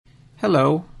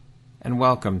Hello, and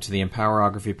welcome to the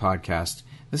Empowerography Podcast.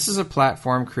 This is a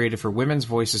platform created for women's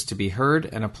voices to be heard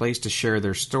and a place to share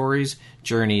their stories,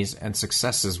 journeys, and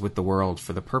successes with the world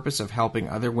for the purpose of helping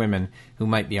other women who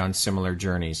might be on similar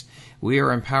journeys. We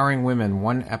are empowering women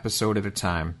one episode at a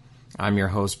time. I'm your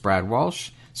host, Brad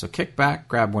Walsh, so kick back,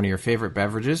 grab one of your favorite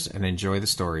beverages, and enjoy the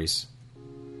stories.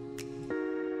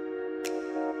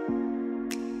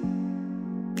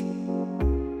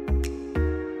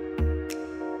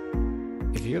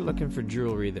 If you're looking for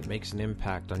jewelry that makes an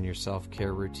impact on your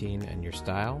self-care routine and your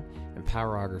style,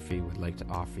 Empowerography would like to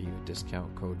offer you a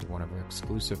discount code to one of our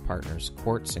exclusive partners,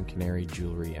 Quartz and Canary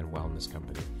Jewelry and Wellness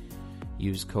Company.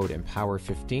 Use code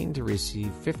EMPOWER15 to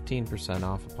receive 15%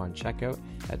 off upon checkout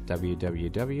at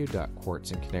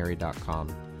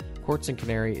www.quartzandcanary.com. Quartz and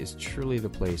Canary is truly the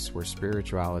place where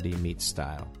spirituality meets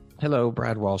style. Hello,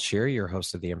 Brad Walsh here, your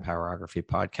host of the Empowerography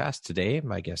Podcast. Today,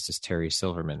 my guest is Terry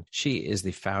Silverman. She is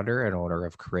the founder and owner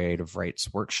of Creative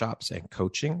Rights Workshops and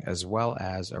Coaching, as well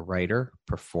as a writer,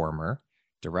 performer,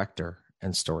 director,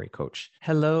 and story coach.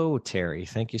 Hello, Terry.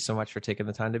 Thank you so much for taking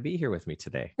the time to be here with me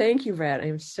today. Thank you, Brad.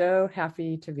 I'm so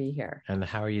happy to be here. And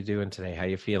how are you doing today? How are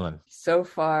you feeling? So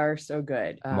far, so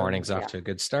good. Morning's off to a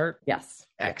good start? Yes.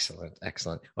 Excellent.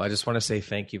 Excellent. Well, I just want to say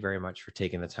thank you very much for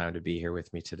taking the time to be here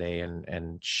with me today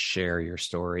and share your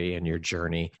story and your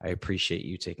journey. I appreciate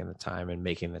you taking the time and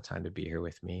making the time to be here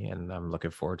with me. And I'm looking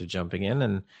forward to jumping in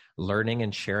and learning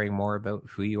and sharing more about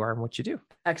who you are and what you do.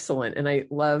 Excellent. And I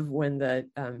love when the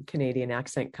Canadian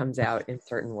accent comes out in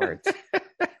certain words.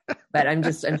 But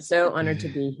I'm so honored to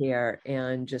be here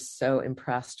and just so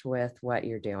impressed with what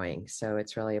you're doing. So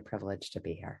it's really a privilege to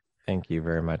be here. Thank you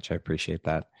very much. I appreciate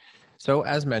that. So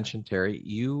as mentioned, Terry,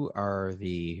 you are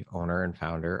the owner and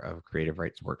founder of Creative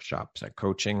Rights Workshops and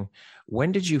Coaching.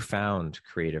 When did you found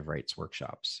Creative Rights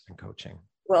Workshops and Coaching?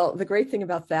 Well, the great thing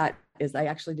about that is I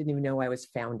actually didn't even know I was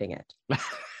founding it.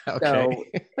 Okay. So,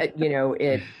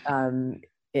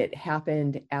 it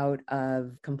happened out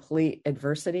of complete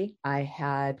adversity. I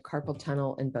had carpal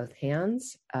tunnel in both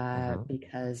hands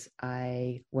because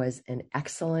I was an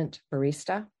excellent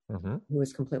barista. Who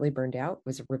was completely burned out. It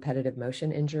was a repetitive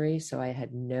motion injury. So I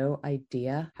had no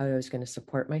idea how I was going to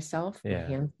support myself. My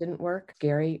hands didn't work.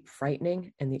 Scary,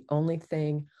 frightening. And the only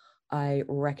thing I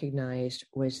recognized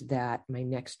was that my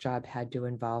next job had to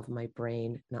involve my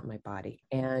brain, not my body.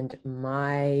 And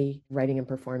my writing and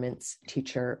performance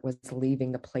teacher was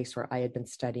leaving the place where I had been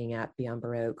studying at, Beyond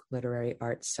Baroque Literary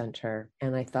Arts Center.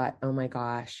 And I thought, oh my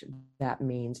gosh, that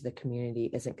means the community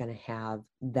isn't going to have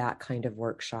that kind of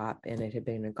workshop. And it had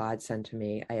been a godsend to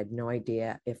me. I had no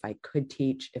idea if I could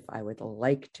teach, if I would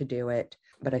like to do it,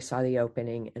 but I saw the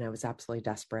opening and I was absolutely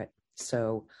desperate.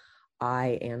 So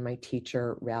I and my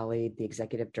teacher rallied the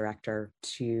executive director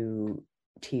to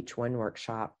teach one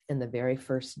workshop. And the very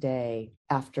first day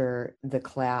after the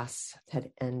class had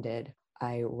ended,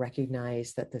 I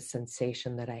recognized that the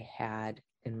sensation that I had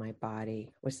in my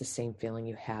body was the same feeling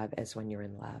you have as when you're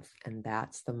in love. And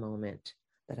that's the moment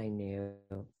that I knew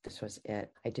this was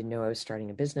it. I didn't know I was starting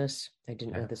a business. I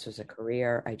didn't know this was a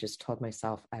career. I just told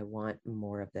myself, I want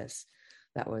more of this.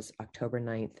 That was October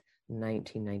 9th.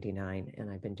 1999, and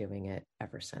I've been doing it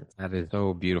ever since. That is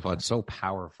so beautiful. It's so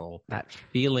powerful. That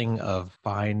feeling of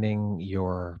finding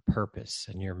your purpose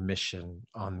and your mission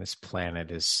on this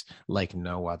planet is like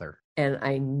no other. And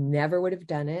I never would have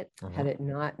done it had it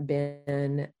not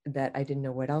been that I didn't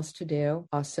know what else to do.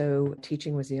 Also,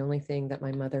 teaching was the only thing that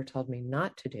my mother told me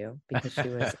not to do because she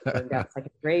was a burned out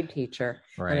second grade teacher.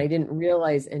 Right. And I didn't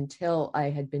realize until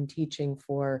I had been teaching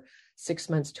for 6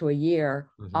 months to a year,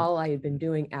 all I had been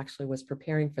doing actually was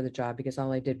preparing for the job because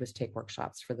all I did was take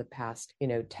workshops for the past,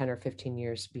 10 or 15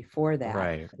 years before that.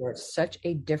 Right. There's such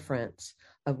a difference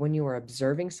of when you were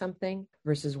observing something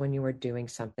versus when you were doing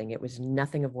something. It was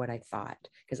nothing of what I thought,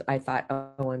 because I thought,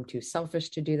 oh, I'm too selfish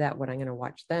to do that. What I'm going to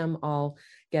watch them all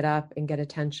get up and get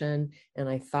attention. And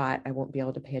I thought I won't be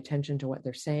able to pay attention to what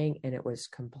they're saying. And it was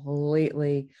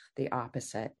completely the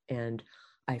opposite. And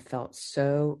I felt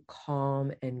so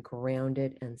calm and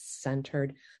grounded and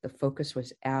centered. The focus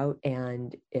was out,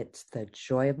 and it's the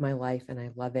joy of my life. And I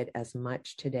love it as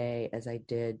much today as I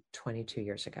did 22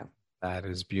 years ago. That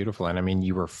is beautiful. And I mean,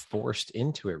 you were forced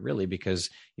into it really because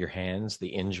your hands, the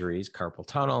injuries, carpal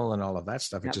tunnel and all of that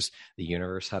stuff. Yep. It just, the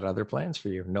universe had other plans for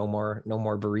you. No more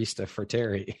barista for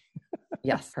Terry.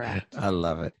 Yes, correct. I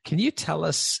love it. Can you tell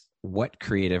us what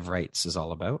Creative Rights is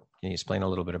all about? Can you explain a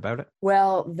little bit about it?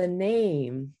 Well, the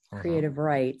name Creative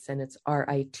Rights, and it's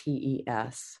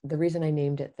RITES. The reason I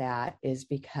named it that is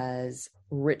because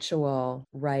ritual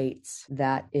rights,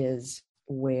 that is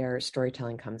where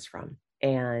storytelling comes from.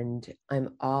 And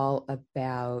I'm all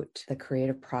about the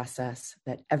creative process,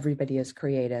 that everybody is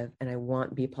creative. And I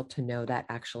want people to know that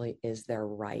actually is their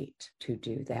right to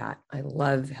do that. I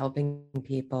love helping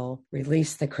people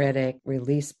release the critic,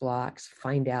 release blocks,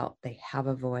 find out they have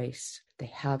a voice, they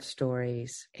have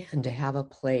stories, and to have a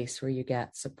place where you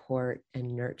get support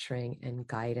and nurturing and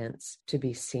guidance to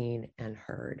be seen and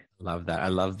heard. Love that. I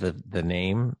love the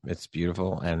name. It's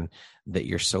beautiful. And that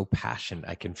you're so passionate.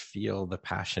 I can feel the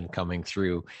passion coming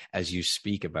through as you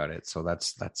speak about it. So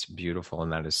that's beautiful.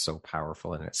 And that is so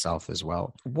powerful in itself as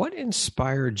well. What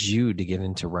inspired you to get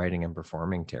into writing and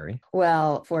performing, Terry?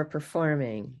 Well, for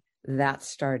performing, that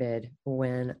started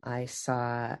when I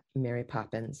saw Mary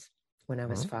Poppins when I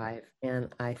was 5. And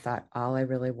I thought, all I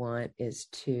really want is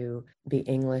to be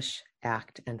English,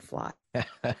 act, and fly.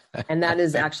 And that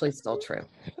is actually still true.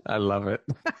 I love it.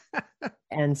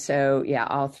 And so, yeah,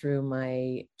 all through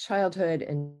my childhood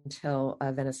until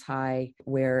Venice High,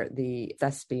 where the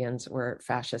thespians were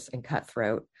fascist and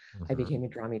cutthroat, I became a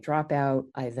drama dropout.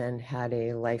 I then had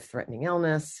a life-threatening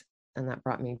illness, and that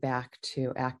brought me back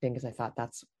to acting because I thought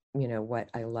that's, what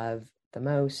I love the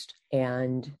most.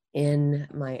 And in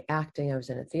my acting, I was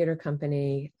in a theater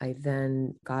company. I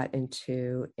then got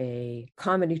into a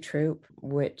comedy troupe,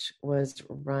 which was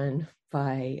run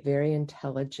by very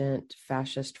intelligent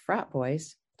fascist frat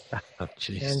boys. Oh,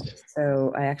 geez. And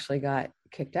so I actually got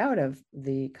kicked out of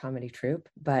the comedy troupe,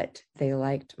 but they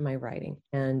liked my writing.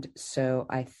 And so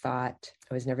I thought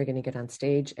I was never going to get on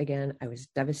stage again. I was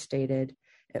devastated.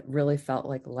 It really felt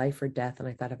like life or death. And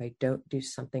I thought, if I don't do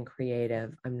something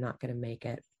creative, I'm not going to make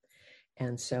it.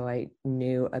 And so I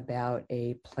knew about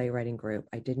a playwriting group.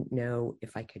 I didn't know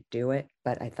if I could do it,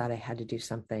 but I thought I had to do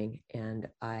something. And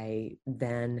I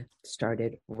then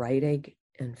started writing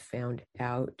and found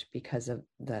out, because of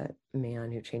the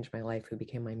man who changed my life, who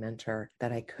became my mentor,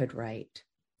 that I could write,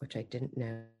 which I didn't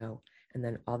know. And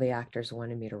then all the actors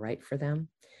wanted me to write for them.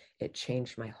 It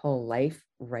changed my whole life.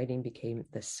 Writing became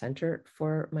the center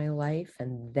for my life.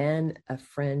 And then a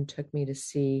friend took me to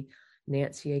see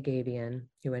Nancy Agabian,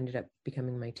 who ended up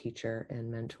becoming my teacher and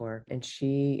mentor. And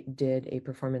she did a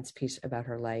performance piece about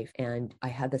her life. And I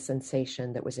had the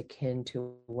sensation that was akin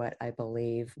to what I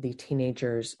believe the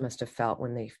teenagers must have felt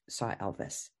when they saw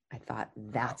Elvis. I thought,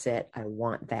 that's it. I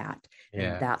want that.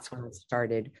 Yeah. And that's when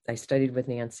I studied with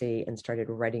Nancy and started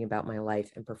writing about my life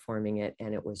and performing it.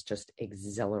 And it was just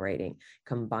exhilarating,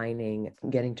 combining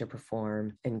getting to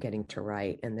perform and getting to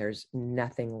write. And there's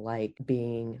nothing like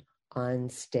being on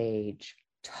stage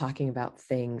talking about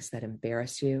things that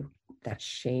embarrass you, that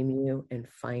shame you, and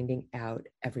finding out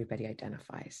everybody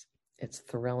identifies. It's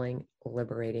thrilling,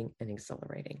 liberating, and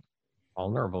exhilarating.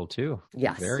 Vulnerable too.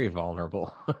 Yes. Very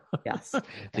vulnerable. Yes.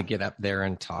 To get up there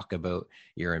and talk about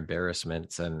your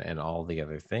embarrassments and all the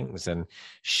other things, and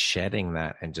shedding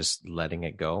that and just letting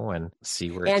it go and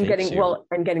see where it takes you.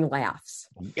 And getting laughs.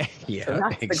 Yeah, so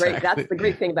that's exactly. That's the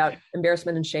great thing about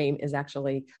embarrassment and shame, is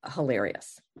actually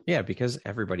hilarious. Yeah, because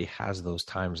everybody has those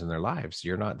times in their lives.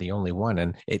 You're not the only one.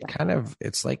 And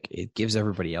it's like it gives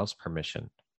everybody else permission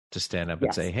to stand up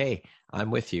and say, hey,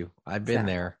 I'm with you. I've been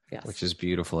there, which is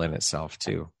beautiful in itself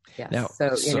too. Yes. Now,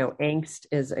 so, angst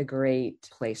is a great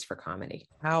place for comedy.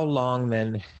 How long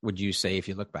then would you say, if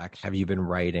you look back, have you been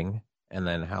writing? And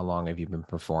then how long have you been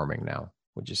performing now,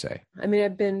 would you say? I mean,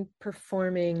 I've been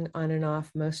performing on and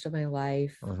off most of my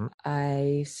life. Mm-hmm.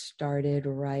 I started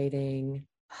writing,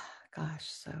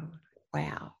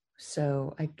 wow.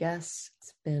 So I guess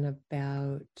it's been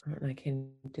about, I can't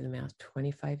do the math,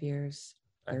 25 years.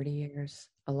 30 years,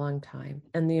 a long time.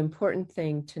 And the important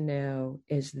thing to know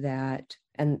is that,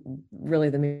 and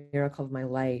really the miracle of my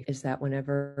life, is that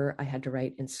whenever I had to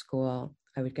write in school,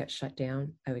 I would get shut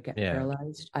down. I would get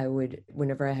paralyzed.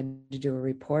 Whenever I had to do a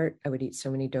report, I would eat so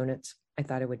many donuts, I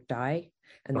thought I would die.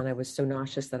 And then I was so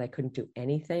nauseous that I couldn't do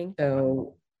anything.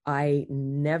 So I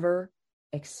never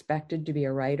expected to be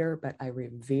a writer, but I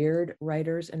revered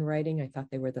writers and writing. I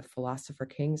thought they were the philosopher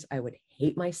kings. I would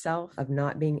hate myself of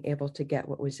not being able to get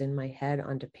what was in my head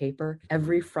onto paper.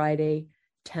 Every Friday,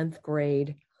 10th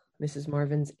grade, Mrs.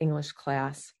 Marvin's English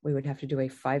class, we would have to do a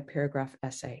 5-paragraph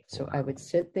essay. So I would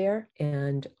sit there,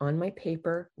 and on my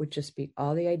paper would just be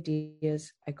all the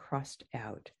ideas I crossed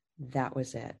out. That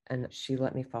was it. And she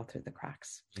let me fall through the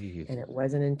cracks. Jeez. And it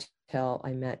wasn't until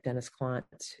I met Dennis Clant,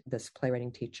 this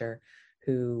playwriting teacher,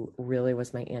 who really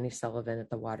was my Annie Sullivan at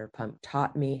the water pump,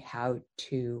 taught me how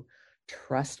to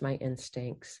trust my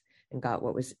instincts, and got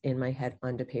what was in my head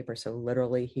onto paper. So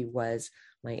literally he was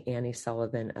my Annie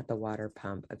Sullivan at the water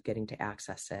pump of getting to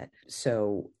access it.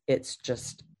 So it's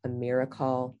just a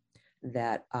miracle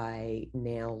that I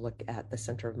now look at the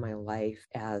center of my life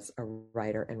as a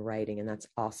writer and writing. And that's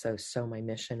also so my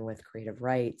mission with Creative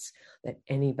Writes, that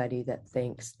anybody that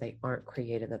thinks they aren't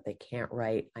creative, that they can't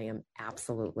write, I am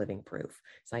absolute living proof.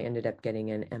 So I ended up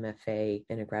getting an MFA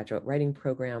in a graduate writing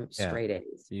program, straight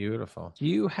A's. Beautiful. Do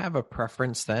you have a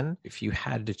preference then, if you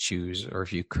had to choose, or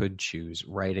if you could choose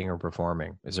writing or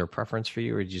performing? Is there a preference for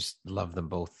you, or do you just love them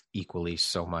both equally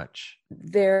so much?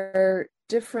 They're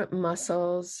different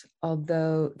muscles,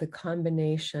 although the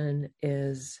combination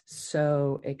is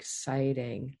so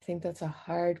exciting. I think that's a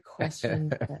hard question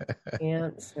to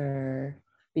answer,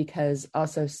 because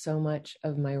also so much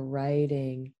of my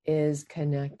writing is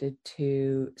connected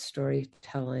to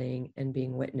storytelling and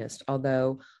being witnessed.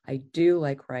 Although I do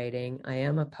like writing, I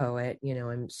am a poet,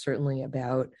 I'm certainly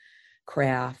about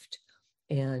craft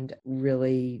and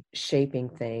really shaping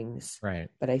things. Right.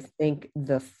 But I think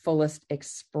the fullest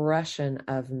expression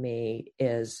of me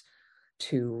is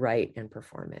to write and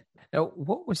perform it. Now,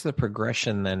 what was the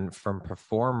progression then from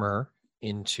performer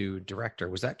into director?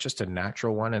 Was that just a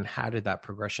natural one? And how did that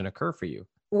progression occur for you?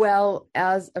 Well,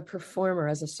 as a performer,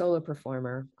 as a solo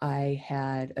performer, I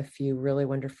had a few really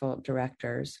wonderful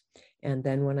directors. And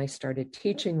then when I started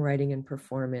teaching writing and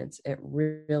performance, it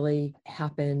really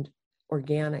happened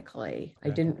organically. I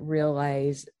didn't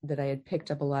realize that I had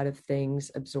picked up a lot of things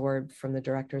absorbed from the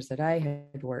directors that I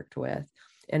had worked with.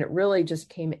 And it really just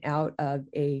came out of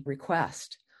a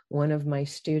request. One of my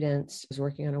students was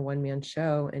working on a one-man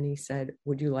show and he said,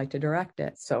 "Would you like to direct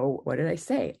it?" So what did I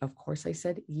say? Of course I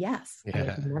said yes. I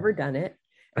had never done it.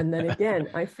 And then again,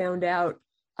 I found out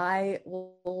I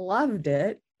loved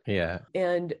it. Yeah.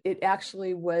 And it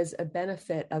actually was a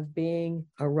benefit of being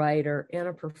a writer and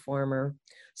a performer,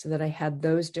 so that I had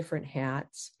those different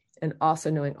hats, and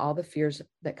also knowing all the fears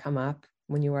that come up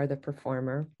when you are the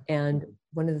performer. And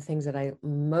one of the things that I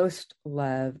most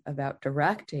love about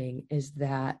directing is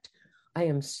that I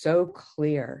am so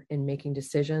clear in making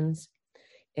decisions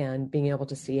and being able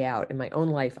to see out. In my own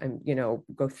life, I'm,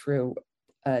 go through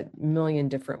a million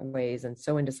different ways and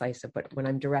so indecisive, but when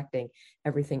I'm directing,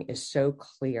 everything is so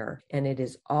clear, and it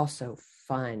is also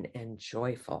fun and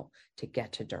joyful to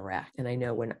get to direct. And I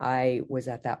know when I was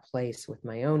at that place with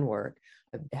my own work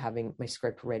of having my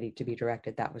script ready to be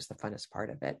directed, that was the funnest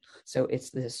part of it. So it's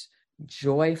this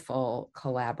joyful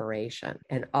collaboration,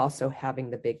 and also having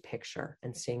the big picture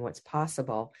and seeing what's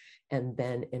possible, and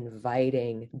then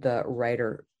inviting the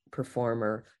writer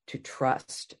performer to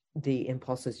trust the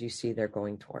impulses you see they're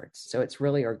going towards. So it's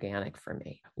really organic for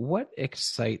me. What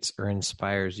excites or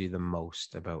inspires you the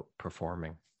most about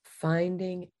performing?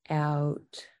 Finding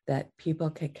out that people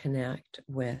can connect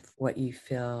with what you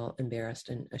feel embarrassed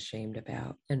and ashamed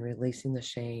about, and releasing the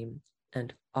shame.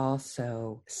 And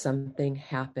also, something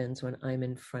happens when I'm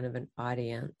in front of an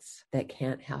audience that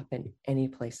can't happen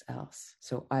anyplace else.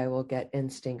 So I will get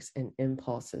instincts and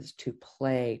impulses to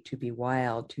play, to be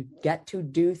wild, to get to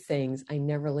do things I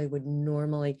never really would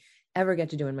normally ever get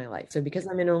to do in my life. So because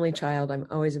I'm an only child, I'm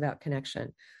always about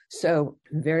connection. So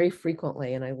very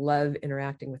frequently, and I love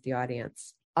interacting with the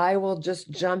audience, I will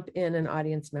just jump in an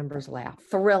audience member's lap.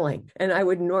 Thrilling. And I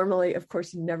would normally, of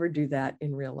course, never do that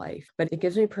in real life, but it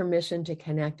gives me permission to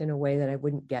connect in a way that I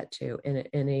wouldn't get to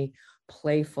in a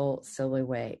playful, silly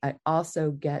way. I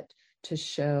also get to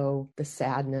show the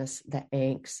sadness, the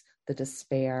angst, the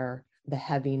despair, the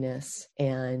heaviness,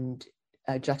 and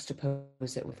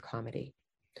juxtapose it with comedy.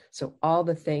 So all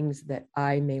the things that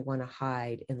I may want to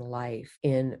hide in life,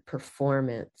 in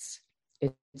performance,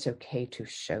 it's okay to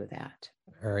show that.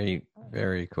 Very,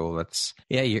 very cool. That's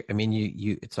you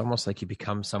it's almost like you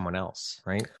become someone else,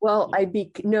 right? Well, I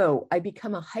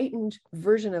become a heightened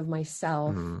version of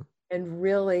myself, and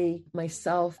really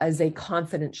myself as a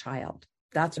confident child.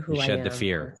 That's who I am. Shed the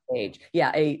fear. On stage.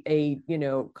 Yeah, a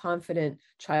confident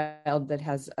child that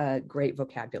has a great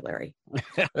vocabulary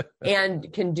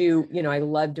and can do, I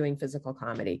love doing physical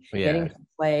comedy, getting to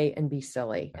play and be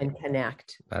silly and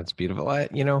connect. That's beautiful.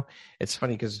 It's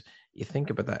funny because you think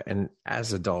about that, and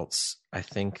as adults, I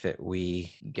think that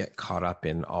we get caught up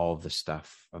in all the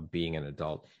stuff of being an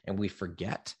adult, and we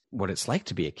forget what it's like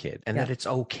to be a kid, and that it's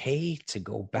okay to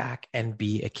go back and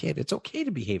be a kid. It's okay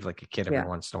to behave like a kid every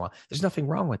once in a while. There's nothing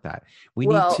wrong with that. We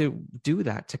need to do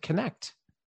that to connect.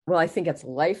 Well, I think it's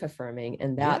life affirming.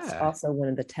 And that's also one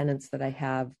of the tenets that I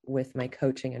have with my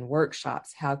coaching and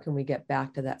workshops. How can we get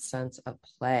back to that sense of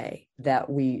play that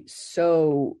we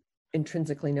so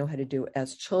intrinsically know how to do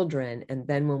as children? And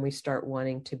then when we start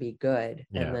wanting to be good,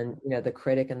 and then, the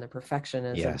critic and the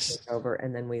perfectionism take over,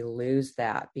 and then we lose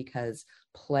that, because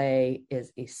play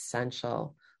is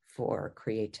essential for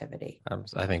creativity.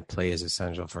 I think play is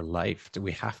essential for life.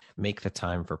 We have to make the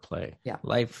time for play. Yeah.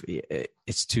 Life,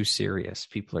 it's too serious.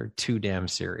 People are too damn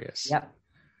serious. Yep.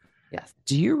 Yes.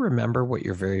 Do you remember what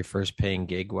your very first paying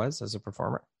gig was as a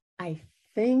performer? I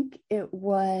think there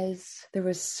was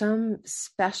some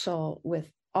special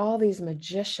with all these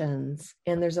magicians,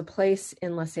 and there's a place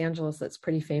in Los Angeles that's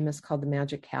pretty famous called the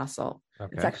Magic Castle.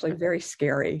 Okay. It's actually very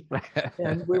scary.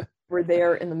 And we're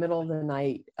there in the middle of the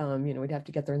night. We'd have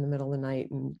to get there in the middle of the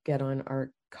night and get on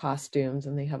our costumes,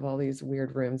 and they have all these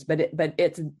weird rooms, but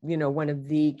it's one of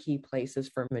the key places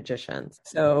for magicians.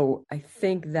 So I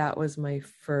think that was my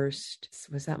first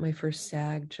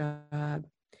SAG job?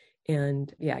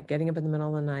 And yeah, getting up in the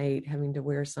middle of the night, having to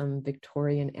wear some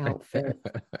Victorian outfit.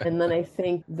 And then I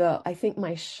think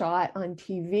my shot on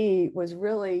TV was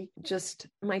really just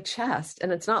my chest.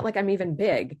 And it's not like I'm even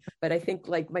big, but I think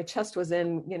like my chest was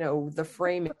in, the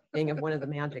framing of one of the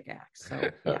magic acts. So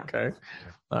yeah. Okay.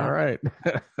 All right.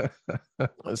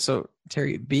 So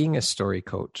Terry, being a story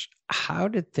coach, how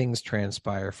did things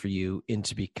transpire for you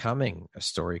into becoming a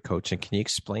story coach? And can you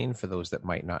explain for those that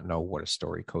might not know what a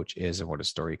story coach is and what a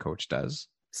story coach does?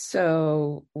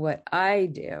 So what I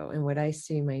do and what I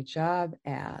see my job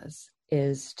as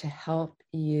is to help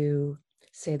you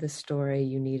say the story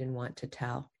you need and want to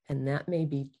tell. And that may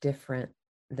be different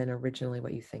than originally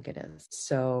what you think it is.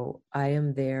 So I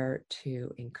am there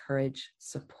to encourage,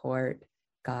 support,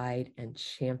 guide, and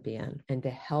champion, and to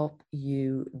help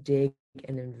you dig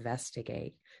and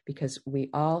investigate, because we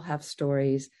all have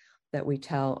stories that we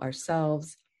tell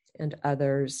ourselves and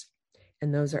others,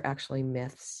 and those are actually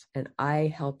myths. And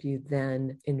I help you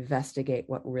then investigate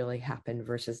what really happened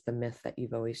versus the myth that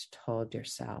you've always told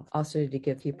yourself. Also, to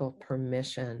give people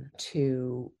permission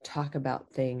to talk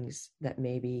about things that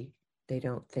maybe they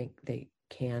don't think they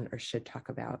can or should talk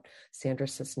about. Sandra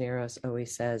Cisneros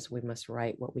always says we must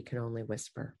write what we can only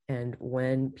whisper. And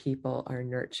when people are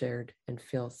nurtured and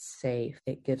feel safe,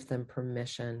 it gives them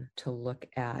permission to look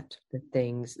at the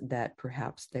things that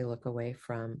perhaps they look away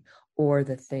from, or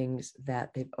the things that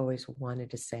they've always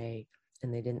wanted to say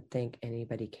and they didn't think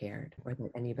anybody cared or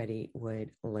that anybody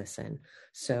would listen.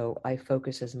 So I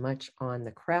focus as much on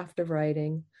the craft of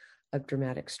writing, of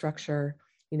dramatic structure.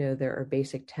 There are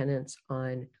basic tenets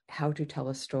on how to tell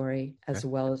a story, as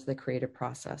well as the creative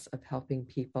process of helping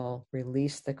people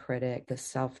release the critic, the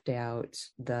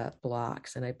self-doubts, the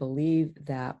blocks. And I believe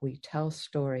that we tell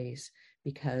stories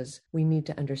because we need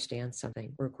to understand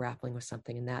something. We're grappling with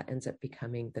something, and that ends up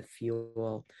becoming the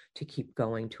fuel to keep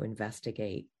going, to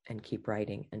investigate and keep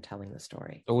writing and telling the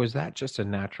story. So was that just a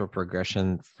natural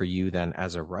progression for you then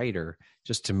as a writer,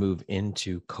 just to move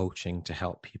into coaching to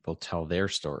help people tell their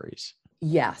stories?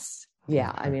 Yes.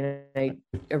 Yeah. I mean, I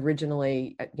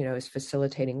originally, was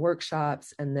facilitating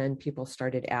workshops, and then people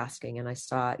started asking, and I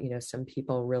saw, some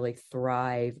people really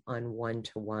thrive on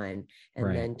one-to-one,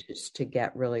 and then just to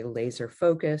get really laser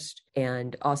focused,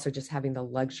 and also just having the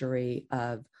luxury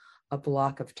of a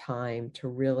block of time to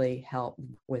really help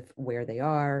with where they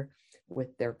are,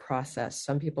 with their process.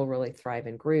 Some people really thrive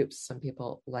in groups. Some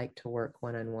people like to work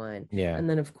one-on-one. Yeah. And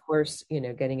then of course,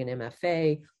 getting an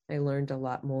MFA, I learned a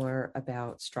lot more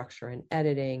about structure and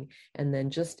editing. And then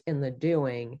just in the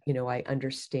doing, I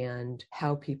understand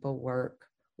how people work,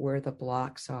 where the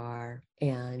blocks are,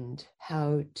 and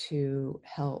how to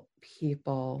help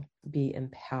people be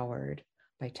empowered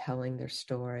by telling their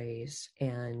stories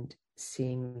and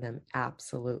seeing them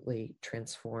absolutely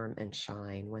transform and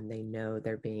shine when they know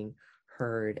they're being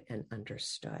heard and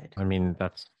understood. I mean,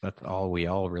 that's all we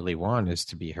all really want, is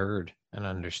to be heard and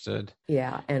understood.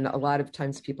 Yeah. And a lot of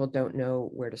times people don't know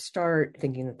where to start,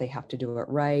 thinking that they have to do it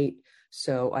right.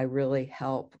 So I really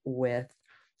help with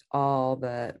all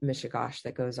the mishigosh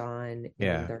that goes on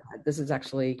in their head. This is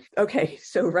actually, okay,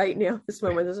 so right now, this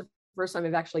moment, this is the first time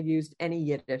I've actually used any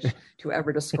Yiddish to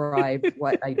ever describe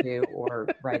what I do or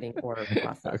writing or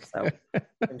process. So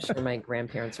I'm sure my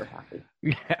grandparents are happy.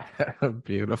 Yeah,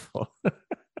 beautiful.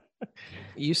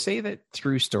 You say that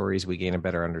through stories, we gain a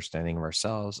better understanding of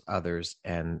ourselves, others,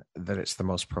 and that it's the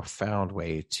most profound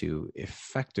way to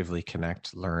effectively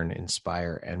connect, learn,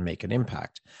 inspire, and make an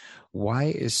impact. Why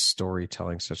is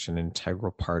storytelling such an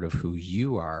integral part of who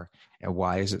you are? And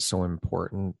why is it so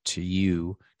important to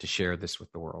you to share this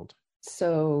with the world?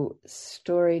 So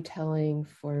storytelling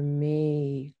for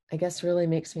me, I guess, really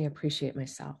makes me appreciate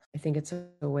myself. I think it's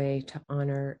a way to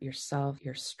honor yourself,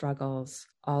 your struggles,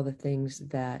 all the things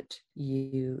that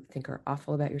you think are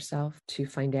awful about yourself, to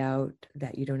find out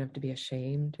that you don't have to be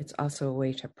ashamed. It's also a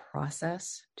way to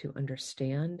process, to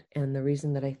understand. And the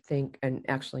reason that I think and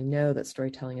actually know that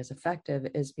storytelling is effective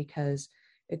is because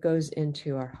it goes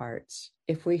into our hearts.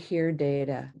 If we hear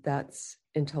data, that's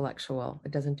intellectual.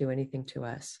 It doesn't do anything to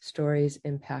us. Stories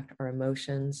impact our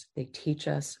emotions. They teach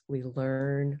us. We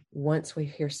learn. Once we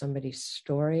hear somebody's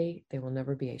story, they will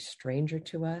never be a stranger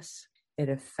to us. It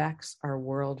affects our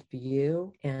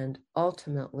worldview, and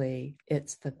ultimately,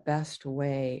 it's the best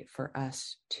way for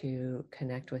us to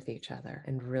connect with each other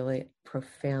and really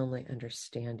profoundly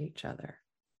understand each other.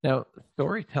 Now,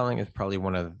 storytelling is probably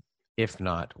one of, if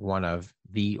not one of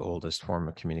the oldest form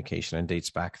of communication, and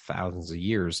dates back thousands of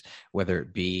years, whether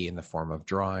it be in the form of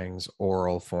drawings,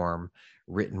 oral form,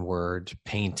 written word,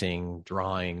 painting,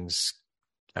 drawings,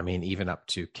 I mean, even up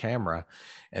to camera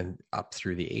and up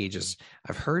through the ages.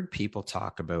 I've heard people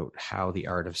talk about how the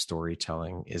art of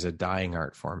storytelling is a dying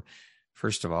art form.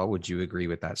 First of all, would you agree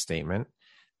with that statement?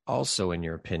 Also, in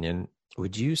your opinion,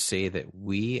 would you say that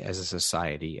we as a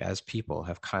society, as people,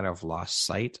 have kind of lost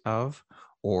sight of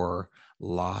or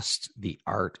lost the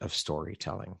art of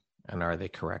storytelling? And are they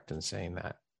correct in saying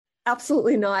that?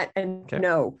 Absolutely not. And okay.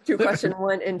 No, to question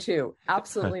 1 and 2.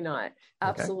 Absolutely not.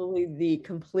 Absolutely okay. The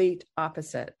complete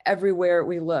opposite. Everywhere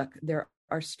we look, there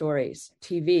are stories,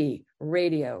 TV,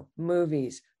 radio,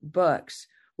 movies, books.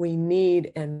 We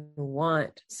need and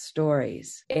want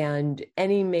stories. And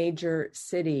any major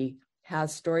city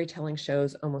has storytelling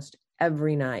shows almost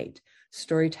every night.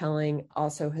 Storytelling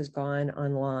also has gone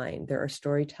online. There are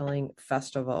storytelling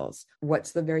festivals.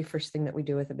 What's the very first thing that we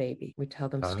do with a baby? We tell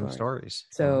them stories.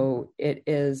 So it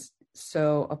is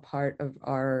so a part of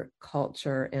our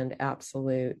culture and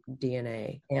absolute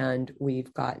DNA. And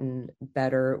we've gotten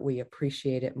better. We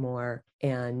appreciate it more.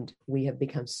 And we have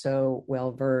become so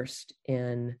well versed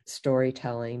in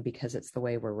storytelling because it's the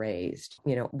way we're raised.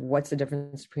 You know, what's the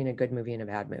difference between a good movie and a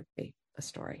bad movie? A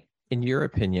story. In your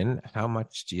opinion, how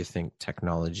much do you think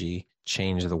technology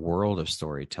changed the world of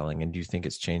storytelling? And do you think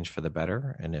it's changed for the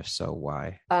better? And if so,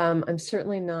 why? I'm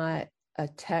certainly not a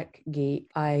tech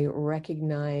geek. I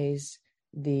recognize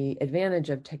the advantage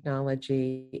of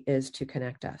technology is to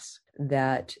connect us.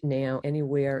 That now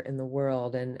anywhere in the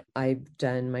world, and I've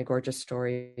done my Gorgeous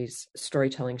Stories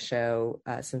storytelling show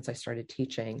since I started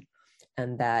teaching.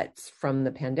 And that from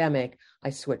the pandemic, I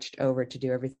switched over to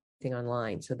do everything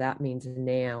online. So that means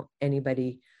now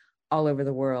anybody all over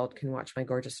the world can watch my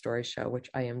Gorgeous Story show, which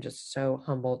I am just so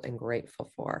humbled and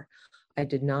grateful for. I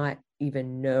did not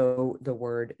even know the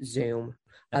word Zoom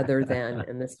other than,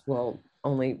 and this will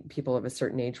only people of a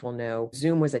certain age will know,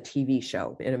 Zoom was a TV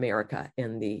show in America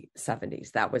in the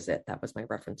 70s. That was it. That was my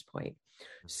reference point.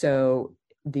 So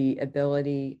the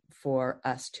ability for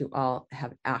us to all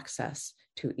have access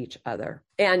to each other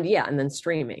and then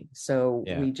streaming. So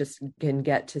we just can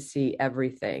get to see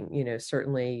everything, you know,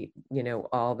 certainly, you know,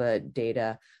 all the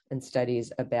data and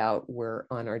studies about we're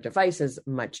on our devices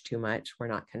much too much. We're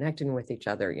not connecting with each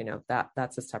other, you know,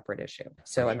 that's a separate issue.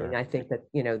 So, I mean, I think that,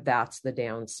 you know, that's the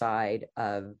downside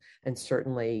of, and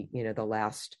certainly, you know, the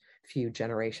last few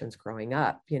generations growing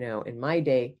up, you know, in my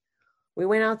day, we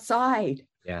went outside.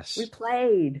 Yes. We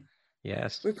played.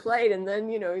 Yes. We played. And then,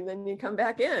 you know, then you come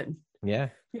back in. Yeah.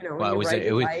 You know, well,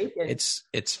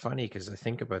 it's funny because I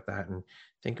think about that and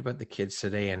think about the kids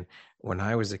today. And when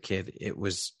I was a kid, it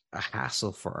was a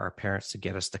hassle for our parents to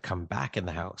get us to come back in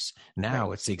the house.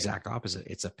 Now it's the exact opposite.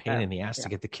 It's a pain in the ass to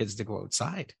get the kids to go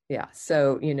outside. Yeah.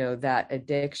 So, you know, that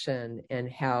addiction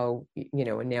and how, you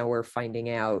know, and now we're finding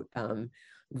out,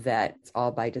 that it's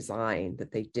all by design,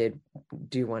 that they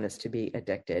do want us to be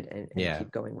addicted and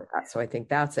keep going with that. So I think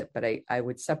that's it. But I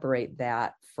would separate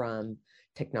that from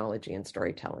technology and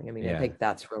storytelling. I mean, I think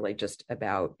that's really just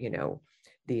about, you know,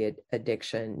 the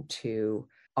addiction to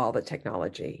all the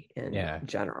technology in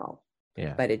general.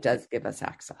 Yeah. But it does give us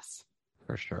access.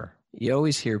 For sure. You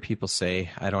always hear people say,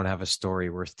 I don't have a story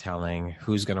worth telling.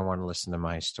 Who's going to want to listen to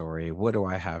my story? What do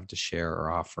I have to share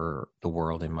or offer the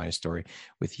world in my story?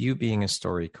 With you being a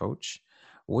story coach,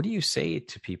 what do you say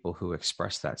to people who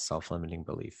express that self-limiting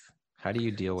belief? How do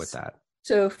you deal with that?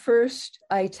 So first,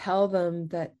 I tell them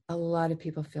that a lot of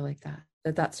people feel like that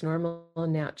that's normal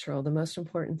and natural. The most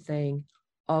important thing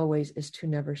always is to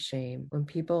never shame. When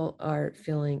people are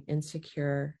feeling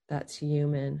insecure, that's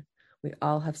human. We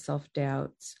all have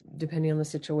self-doubts. Depending on the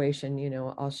situation, you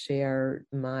know, I'll share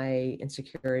my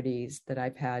insecurities that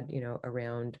I've had, you know,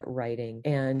 around writing.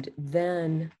 And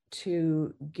then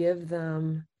to give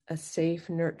them a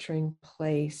safe, nurturing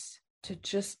place to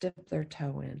just dip their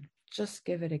toe in. Just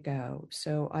give it a go.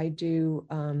 So I do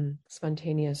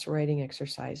spontaneous writing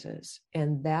exercises,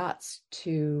 and that's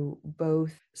to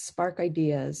both spark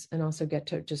ideas and also get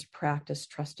to just practice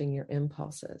trusting your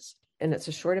impulses. and it's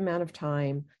a short amount of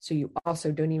time. So you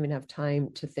also don't even have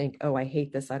time to think, oh, I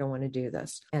hate this, I don't want to do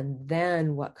this. And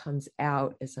then what comes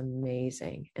out is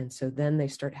amazing. And so then they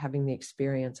start having the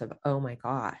experience of, oh my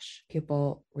gosh,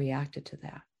 people reacted to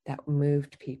that. That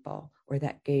moved people, or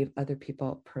that gave other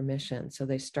people permission. So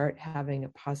they start having a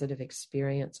positive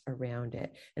experience around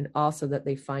it. And also that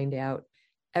they find out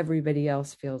everybody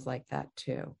else feels like that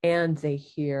too. And they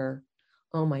hear,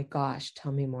 oh my gosh,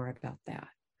 tell me more about that.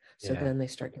 So then they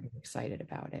start getting excited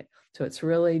about it. So it's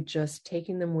really just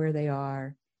taking them where they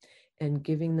are and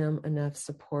giving them enough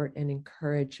support and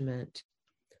encouragement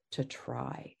to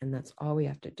try. And that's all we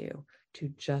have to do, to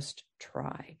just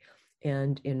try.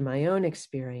 And in my own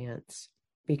experience,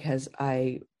 because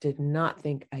I did not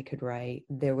think I could write,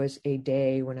 there was a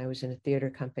day when I was in a theater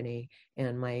company,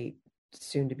 and my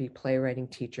soon-to-be playwriting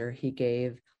teacher, he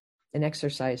gave an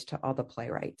exercise to all the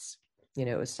playwrights.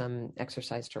 It was some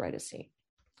exercise to write a scene.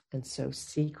 And so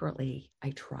secretly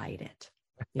I tried it,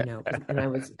 and I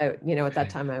was, at that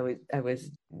time I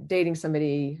was dating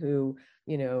somebody who,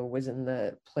 was in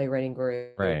the playwriting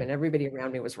group, and everybody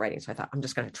around me was writing. So I thought, I'm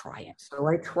just going to try it. So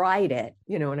I tried it,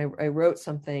 and I wrote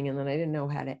something, and then I didn't know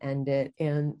how to end it.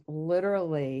 And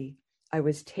literally I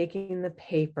was taking the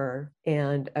paper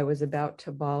and I was about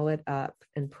to ball it up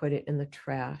and put it in the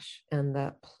trash. And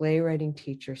the playwriting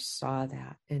teacher saw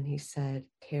that, and he said,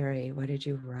 Carrie, what did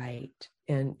you write?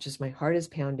 And just my heart is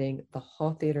pounding. The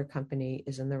whole theater company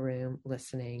is in the room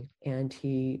listening. And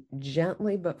he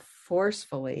gently but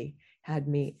forcefully had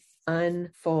me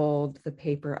unfold the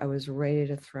paper I was ready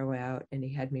to throw out. And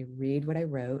he had me read what I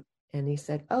wrote. And he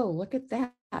said, oh, look at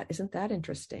that. Isn't that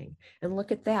interesting? And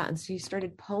look at that. And so he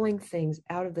started pulling things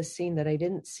out of the scene that I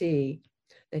didn't see,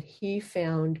 that he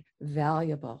found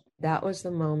valuable. That was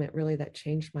the moment really that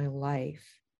changed my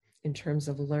life in terms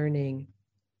of learning.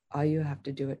 All you have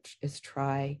to do is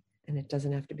try, and it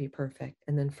doesn't have to be perfect.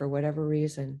 And then for whatever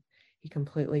reason, he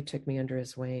completely took me under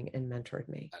his wing and mentored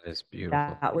me. That is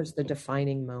beautiful. That was the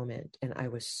defining moment. And I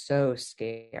was so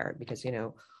scared because,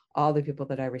 all the people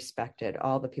that I respected,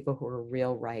 all the people who were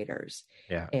real writers.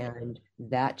 Yeah. And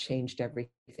that changed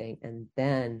everything. And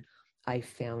then I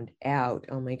found out,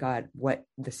 oh my God, what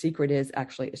the secret is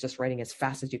actually is just writing as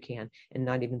fast as you can and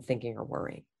not even thinking or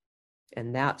worrying.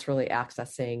 And that's really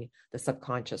accessing the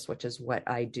subconscious, which is what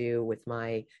I do with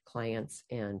my clients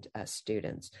and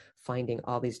students, finding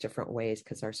all these different ways,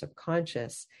 because our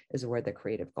subconscious is where the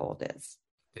creative gold is.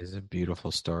 It is a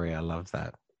beautiful story. I love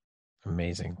that.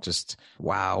 Amazing. Just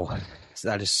wow.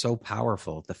 That is so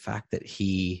powerful. The fact that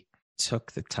he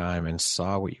took the time and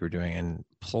saw what you were doing and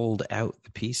pulled out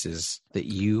the pieces that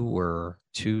you were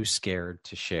too scared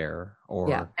to share,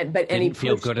 or didn't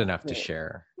feel good enough to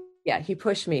share. Yeah, he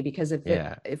pushed me, because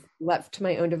if left to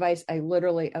my own device, I would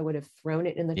have thrown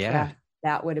it in the trash.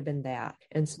 That would have been that.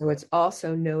 And so it's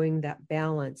also knowing that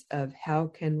balance of how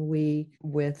can we,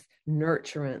 with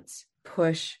nurturance,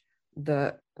 push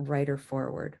the writer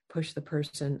forward, push the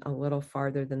person a little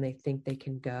farther than they think they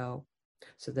can go,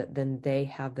 so that then they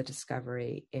have the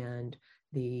discovery and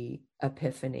the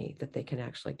epiphany that they can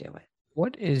actually do it.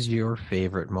 What is your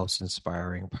favorite, most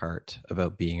inspiring part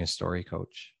about being a story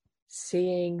coach?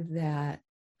 Seeing that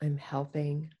I'm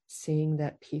helping, seeing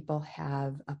that people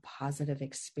have a positive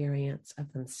experience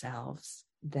of themselves,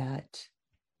 that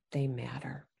they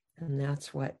matter. And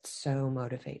that's what so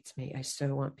motivates me. I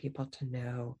so want people to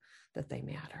know that they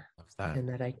matter, and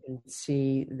that I can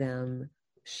see them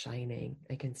shining.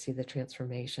 I can see the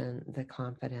transformation, the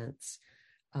confidence,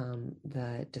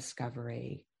 the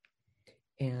discovery,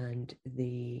 and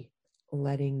the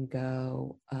letting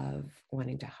go of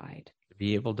wanting to hide. To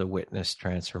be able to witness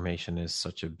transformation is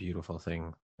such a beautiful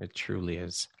thing. It truly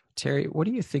is. Terry, what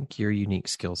do you think your unique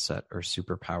skill set or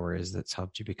superpower is that's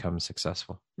helped you become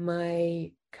successful?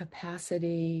 My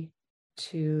capacity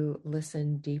to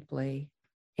listen deeply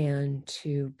and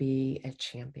to be a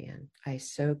champion. I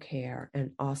so care.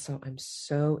 And also I'm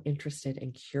so interested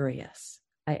and curious.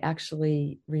 I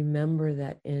actually remember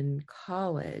that in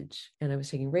college, and I was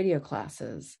taking radio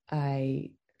classes,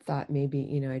 I thought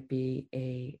maybe, I'd be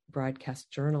a broadcast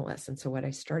journalist. And so what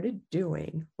I started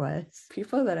doing was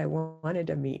people that I wanted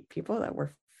to meet, people that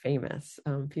were famous,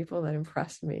 people that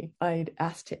impressed me, I'd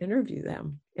ask to interview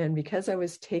them. And because I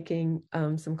was taking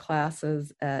some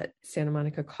classes at Santa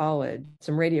Monica College,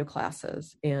 some radio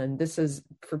classes, and this is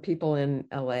for people in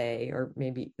LA or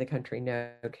maybe the country know,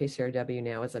 KCRW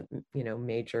now is a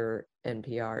major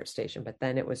NPR station, but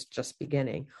then it was just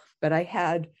beginning. But I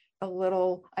had a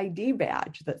little ID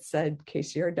badge that said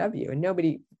KCRW, and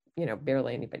nobody,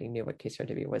 barely anybody knew what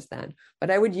KCRW was then.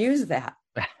 But I would use that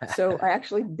So I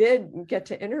actually did get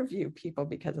to interview people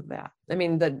because of that. I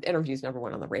mean, the interviews never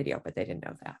went on the radio, but they didn't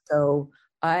know that. So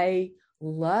I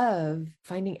love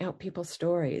finding out people's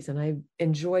stories. And I've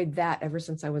enjoyed that ever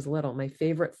since I was little. My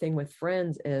favorite thing with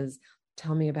friends is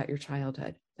tell me about your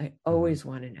childhood. I always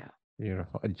want to know.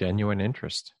 Beautiful. A genuine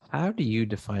interest. How do you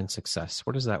define success?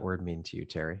 What does that word mean to you,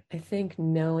 Terry? I think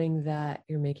knowing that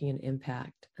you're making an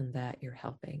impact and that you're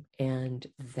helping and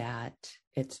that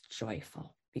it's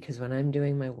joyful. Because when I'm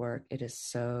doing my work, it is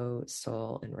so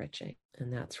soul enriching.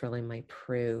 And that's really my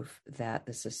proof that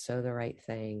this is so the right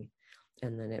thing.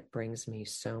 And then it brings me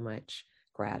so much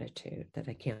gratitude that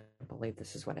I can't believe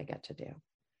this is what I get to do.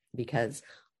 Because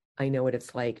I know what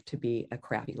it's like to be a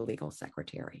crappy legal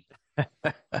secretary.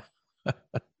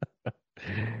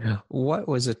 What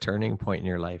was a turning point in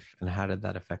your life and how did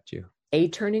that affect you? A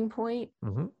turning point?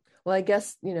 Mm-hmm. Well, I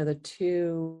guess, the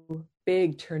two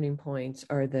big turning points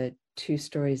are the two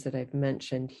stories that I've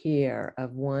mentioned here,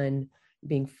 of one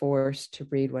being forced to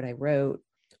read what I wrote,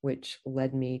 which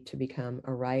led me to become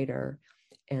a writer,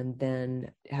 and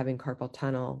then having carpal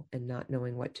tunnel and not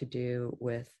knowing what to do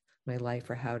with my life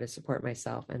or how to support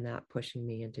myself, and that pushing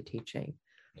me into teaching.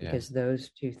 Because those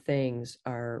two things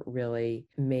are really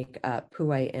make up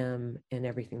who I am and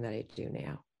everything that I do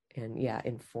now, and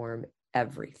inform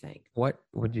everything. What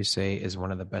would you say is one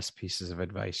of the best pieces of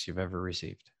advice you've ever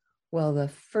received? Well, the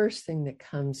first thing that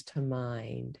comes to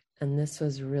mind, and this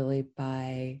was really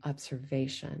by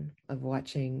observation of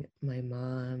watching my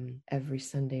mom every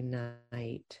Sunday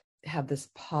night have this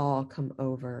pall come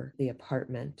over the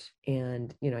apartment.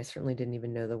 And, I certainly didn't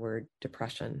even know the word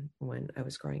depression when I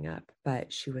was growing up,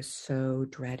 but she was so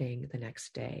dreading the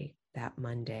next day, that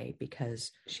Monday,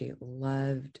 because she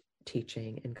loved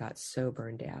teaching and got so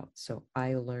burned out. So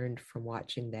I learned from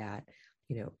watching that,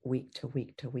 week to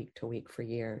week to week to week for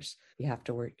years. You have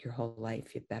to work your whole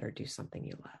life. You better do something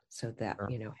you love. So that,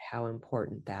 how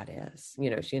important that is.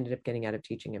 She ended up getting out of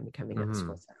teaching and becoming a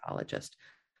school psychologist.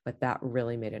 But that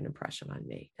really made an impression on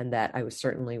me. And that I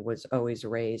was always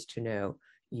raised to know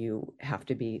you have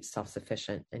to be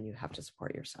self-sufficient and you have to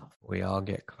support yourself. We all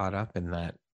get caught up in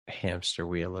that hamster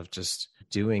wheel of just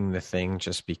doing the thing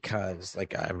just because.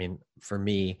 For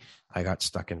me, I got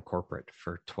stuck in corporate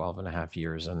for 12 and a half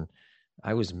years and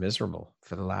I was miserable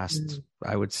for the last,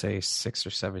 I would say 6 or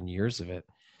 7 years of it.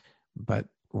 But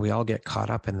we all get caught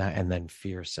up in that, and then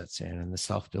fear sets in and the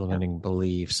self-limiting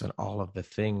beliefs and all of the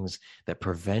things that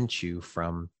prevent you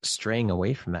from straying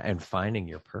away from that and finding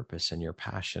your purpose and your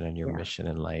passion and your mission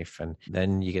in life. And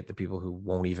then you get the people who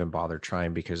won't even bother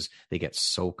trying because they get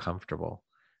so comfortable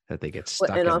that they get stuck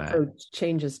in that. And also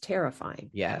change is terrifying.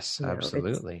 Yes,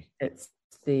 absolutely. It's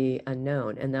the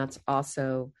unknown. And that's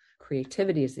also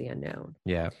creativity is the unknown.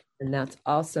 Yeah. And that's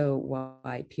also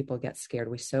why people get scared.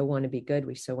 We so want to be good.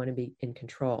 We so want to be in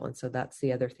control. And so that's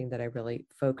the other thing that I really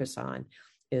focus on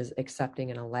is accepting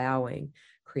and allowing.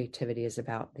 Creativity is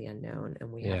about the unknown,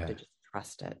 and we have to just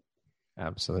trust it.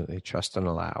 Absolutely. Trust and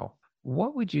allow.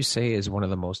 What would you say is one of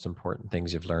the most important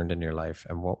things you've learned in your life?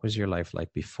 And what was your life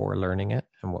like before learning it?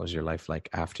 And what was your life like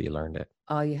after you learned it?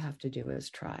 All you have to do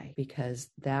is try, because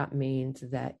that means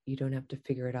that you don't have to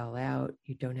figure it all out.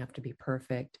 You don't have to be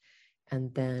perfect.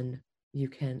 And then you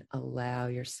can allow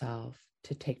yourself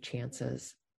to take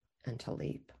chances and to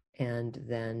leap. And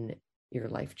then your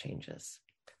life changes.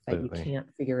 But you can't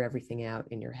figure everything out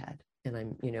in your head. And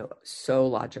I'm, so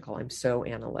logical. I'm so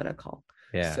analytical.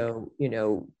 Yeah. So,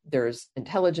 there's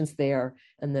intelligence there.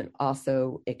 And then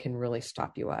also it can really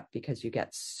stop you up because you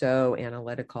get so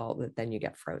analytical that then you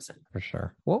get frozen. For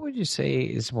sure. What would you say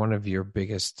is one of your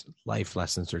biggest life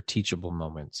lessons or teachable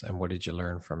moments? And what did you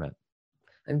learn from it?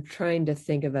 I'm trying to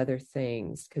think of other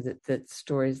things because the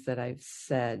stories that I've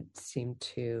said seem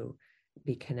to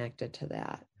be connected to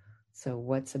that. So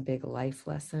what's a big life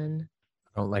lesson?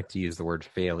 I don't like to use the word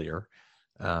failure.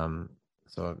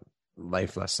 So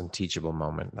life lesson, teachable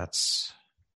moment. That's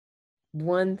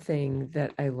one thing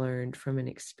that I learned from an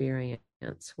experience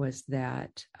was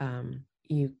that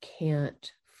you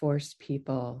can't force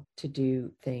people to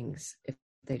do things if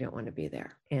they don't want to be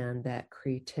there, and that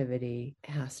creativity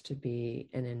has to be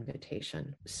an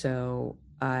invitation. So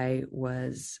I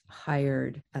was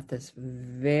hired at this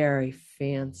very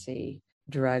fancy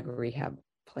drug rehab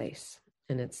place,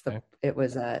 and it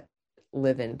was a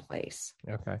live-in place.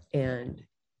 Okay. And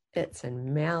it's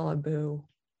in Malibu,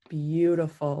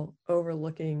 beautiful,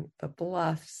 overlooking the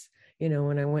bluffs.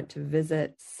 When I went to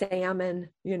visit, salmon,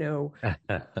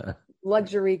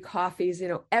 luxury coffees,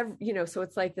 so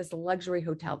it's like this luxury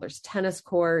hotel. There's tennis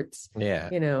courts, yeah.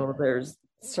 There's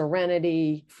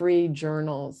Serenity, free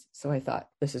journals. So I thought,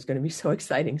 this is going to be so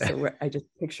exciting. So I just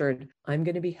pictured I'm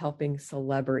going to be helping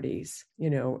celebrities,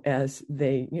 as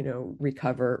they,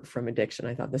 recover from addiction.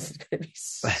 I thought, this is going to be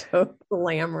so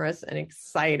glamorous and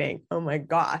exciting. Oh my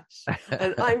gosh.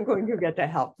 And I'm going to get to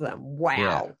help them. Wow.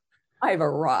 Yeah. I've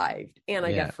arrived and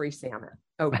I get free salmon.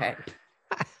 Okay.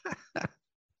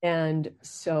 And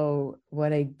so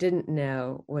what I didn't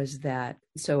know was that,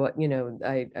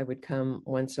 I would come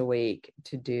once a week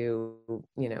to do,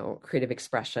 creative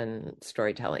expression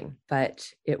storytelling, but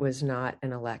it was not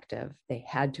an elective. They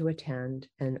had to attend.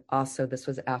 And also this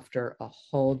was after a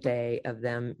whole day of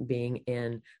them being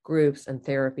in groups and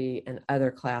therapy and other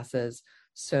classes.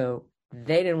 So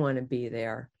they didn't want to be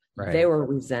there. Right. They were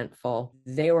resentful.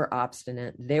 They were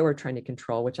obstinate. They were trying to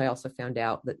control, which I also found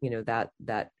out that,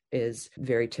 that is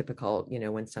very typical,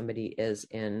 when somebody is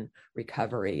in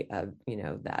recovery of,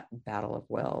 that battle of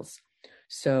wills.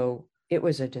 So it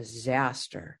was a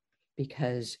disaster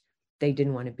because they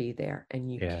didn't want to be there.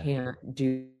 And you can't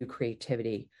do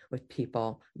creativity with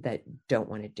people that don't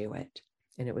want to do it.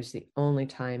 And it was the only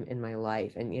time in my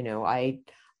life. And,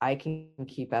 I can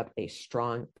keep up a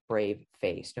strong, brave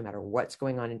face, no matter what's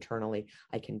going on internally.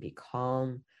 I can be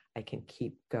calm. I can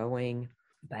keep going,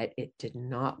 but it did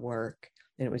not work.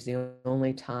 And it was the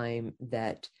only time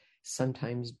that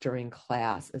sometimes during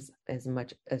class, as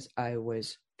much as I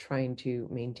was trying to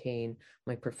maintain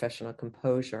my professional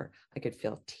composure, I could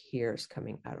feel tears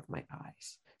coming out of my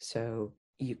eyes. So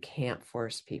you can't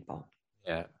force people.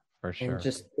 Yeah, for sure.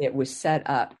 And it was set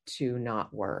up to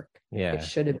not work. Yeah. It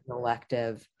should have been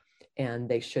elective. And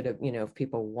they should have, if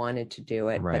people wanted to do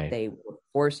it, but they were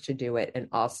forced to do it. And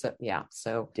also,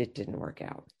 so it didn't work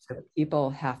out. So people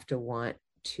have to want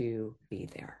to be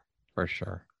there. For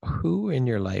sure. Who in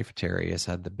your life, Terry, has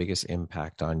had the biggest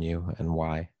impact on you and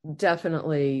why?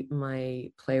 Definitely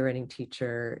my playwriting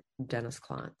teacher, Dennis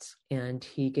Klontz. And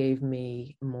he gave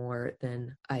me more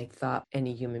than I thought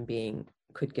any human being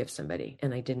could give somebody.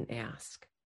 And I didn't ask.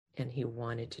 And he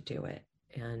wanted to do it.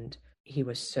 And he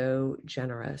was so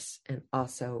generous and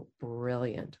also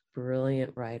brilliant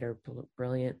writer,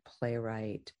 brilliant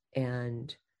playwright.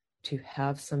 And to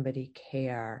have somebody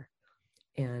care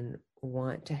and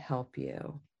want to help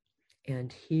you.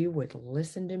 And he would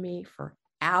listen to me for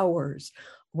hours.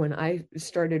 When I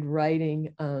started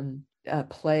writing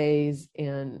plays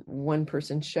and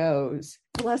one-person shows,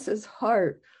 bless his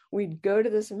heart, we'd go to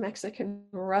this Mexican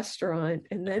restaurant,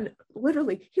 and then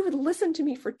literally he would listen to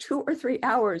me for 2 or 3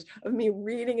 hours of me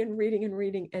reading and reading and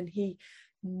reading. And he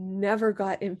never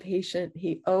got impatient.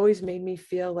 He always made me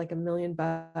feel like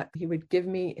 $1,000,000. He would give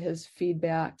me his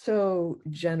feedback. So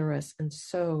generous and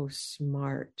so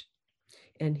smart.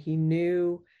 And he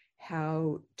knew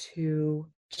how to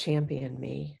champion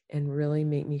me and really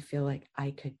make me feel like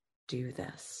I could do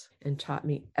this, and taught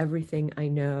me everything I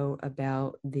know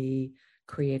about the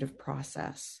creative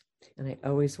process. And I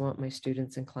always want my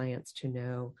students and clients to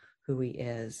know who he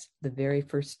is. The very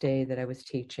first day that I was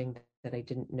teaching that I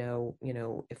didn't know,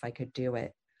 if I could do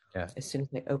it. Yeah. As soon as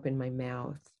I opened my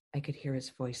mouth, I could hear his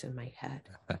voice in my head.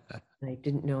 And I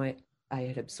didn't know it. I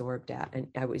had absorbed that. And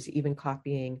I was even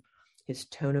copying his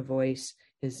tone of voice,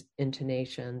 his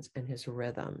intonations, and his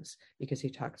rhythms, because he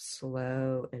talked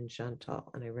slow and gentle.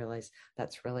 And I realized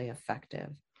that's really effective.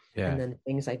 Yeah. And then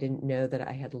things I didn't know that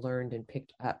I had learned and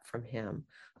picked up from him,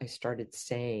 I started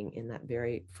saying in that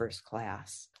very first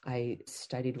class. I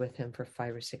studied with him for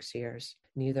 5 or 6 years.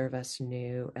 Neither of us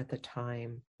knew at the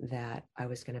time that I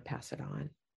was going to pass it on,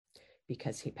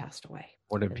 because he passed away.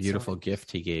 What a beautiful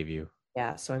gift he gave you.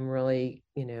 Yeah. So I'm really,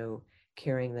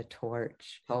 carrying the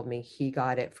torch. Told me he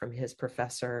got it from his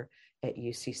professor at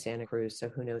UC Santa Cruz. So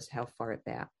who knows how far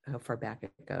back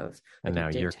it goes. And now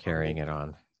you're carrying it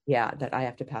on. Yeah, that I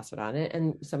have to pass it on.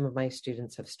 And some of my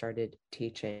students have started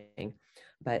teaching,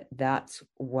 but that's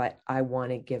what I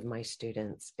want to give my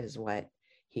students, is what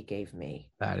he gave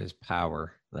me. That is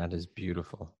power. That is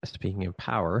beautiful. Speaking of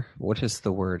power, what does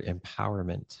the word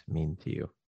empowerment mean to you?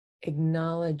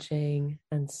 Acknowledging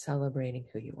and celebrating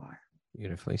who you are.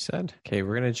 Beautifully said. Okay,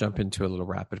 we're going to jump into a little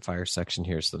rapid fire section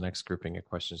here. So the next grouping of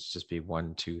questions just be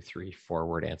 1, 2, 3,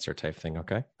 4-word answer type thing.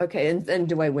 Okay. Okay. And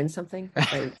do I win something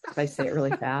if I say it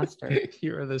really fast? Or...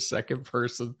 You are the second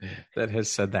person that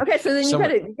has said that. Okay. So then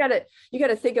you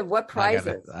gotta think of what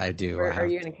prizes I do. Are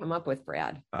you going to come up with,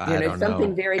 Brad? I don't know.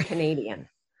 Something very Canadian.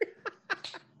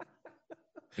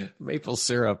 Maple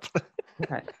syrup.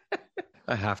 Okay.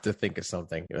 I have to think of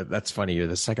something. That's funny. You're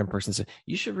the second person to say,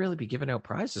 you should really be giving out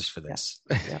prizes for this.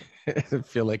 Yeah. I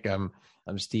feel like I'm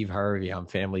Steve Harvey on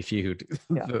Family Feud,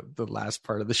 the last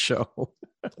part of the show.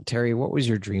 Terry, what was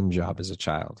your dream job as a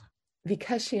child?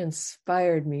 because she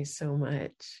inspired me so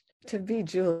much to be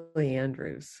Julie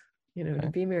Andrews, to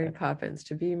be Mary Poppins,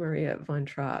 to be Maria von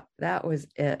Trapp. That was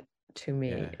it to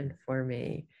me and for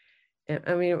me. And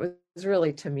I mean, it was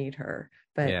really to meet her,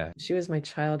 but she was my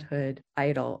childhood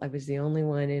idol. I was the only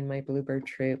one in my Bluebird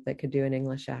troupe that could do an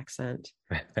English accent.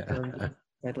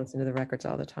 I'd listen to the records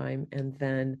all the time. And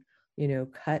then,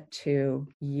 cut to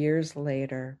years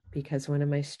later, because one of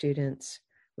my students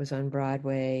was on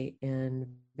Broadway in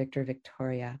Victor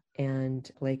Victoria, and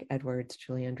Blake Edwards,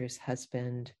 Julie Andrews'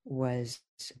 husband, was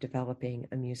developing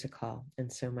a musical.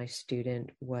 And so my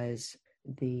student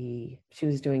she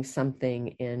was doing something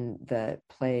in the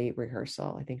play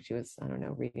rehearsal. I think she was,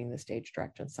 reading the stage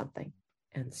direction, something.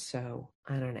 And so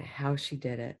I don't know how she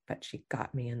did it, but she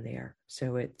got me in there.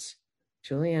 So it's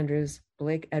Julie Andrews,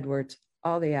 Blake Edwards,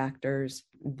 all the actors,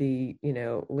 the,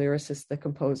 lyricist, the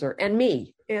composer, and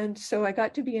me. And so I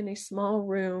got to be in a small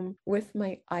room with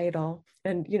my idol.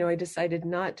 And, I decided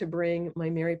not to bring my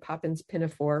Mary Poppins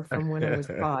pinafore from when I was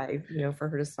 5, for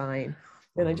her to sign.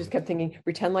 And I just kept thinking,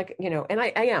 pretend like, and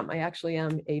I actually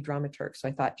am a dramaturg. So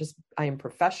I thought I am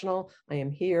professional. I am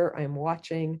here. I am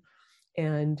watching.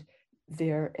 And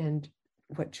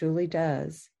what Julie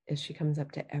does is she comes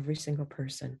up to every single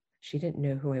person. She didn't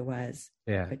know who I was,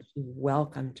 but she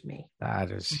welcomed me.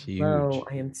 That is huge. So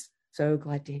I am so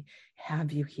glad to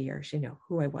have you here. She knew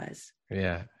who I was.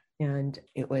 Yeah. And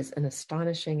it was an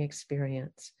astonishing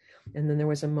experience. And then there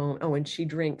was a moment, and she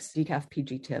drinks decaf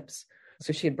PG Tips.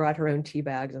 So she had brought her own tea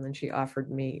bags, and then she offered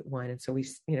me one. And so we,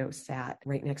 sat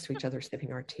right next to each other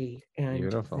sipping our tea. And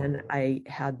Beautiful. Then I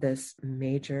had this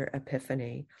major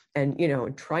epiphany and,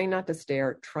 trying not to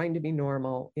stare, trying to be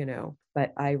normal,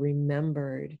 but I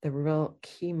remembered the real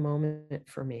key moment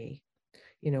for me,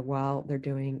 while they're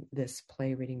doing this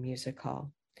play reading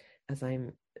musical, as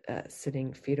I'm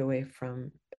sitting feet away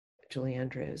from Julie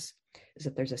Andrews, is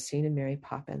that there's a scene in Mary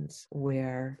Poppins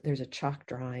where there's a chalk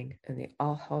drawing and they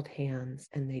all hold hands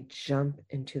and they jump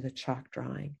into the chalk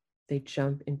drawing. They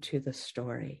jump into the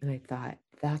story. And I thought,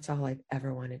 that's all I've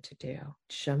ever wanted to do.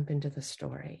 Jump into the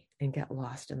story and get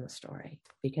lost in the story.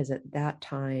 Because at that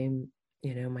time,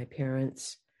 my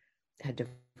parents had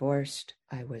divorced.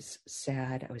 I was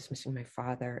sad. I was missing my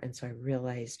father. And so I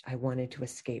realized I wanted to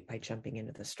escape by jumping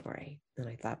into the story. And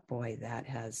I thought, boy, that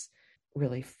has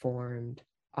really formed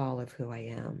all of who I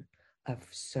am, of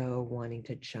so wanting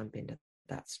to jump into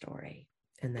that story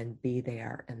and then be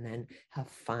there and then have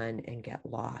fun and get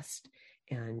lost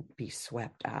and be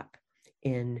swept up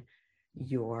in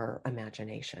your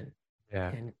imagination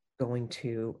and going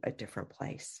to a different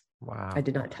place. Wow. I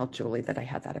did not tell Julie that I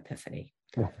had that epiphany.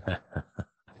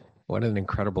 What an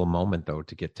incredible moment, though,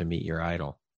 to get to meet your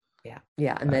idol.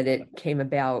 Yeah. And that it came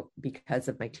about because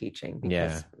of my teaching,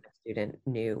 because the student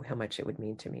knew how much it would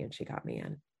mean to me and she got me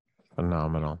in.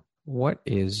 Phenomenal. What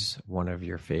is one of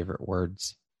your favorite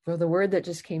words? Well, the word that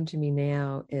just came to me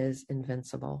now is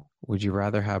invincible. Would you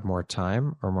rather have more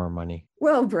time or more money?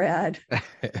 Well, Brad,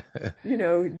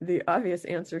 the obvious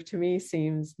answer to me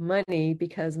seems money,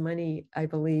 because money, I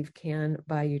believe, can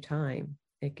buy you time.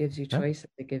 It gives you choice.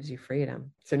 It gives you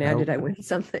freedom. So now did I win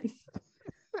something?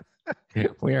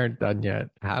 We aren't done yet.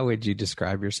 How would you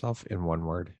describe yourself in one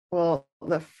word? Well,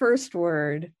 the first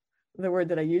word, the word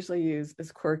that I usually use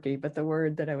is quirky, but the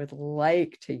word that I would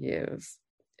like to use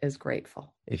is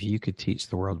grateful. If you could teach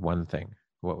the world one thing,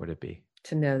 what would it be?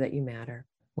 To know that you matter.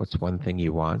 What's one thing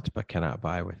you want but cannot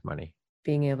buy with money?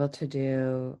 Being able to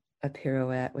do a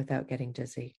pirouette without getting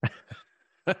dizzy.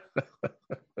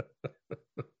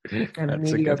 I'm a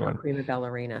mediocre prima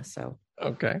ballerina, so.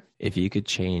 Okay. If you could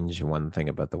change one thing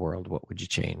about the world, what would you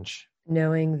change?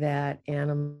 Knowing that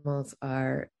animals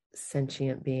are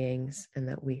sentient beings and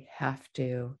that we have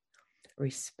to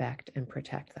respect and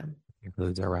protect them.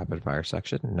 Includes our rapid fire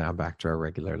section. Now back to our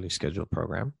regularly scheduled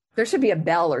program. There should be a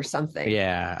bell or something.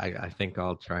 Yeah, I think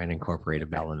I'll try and incorporate a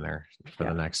bell in there for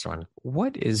the next one.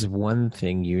 What is one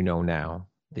thing you know now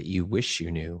that you wish you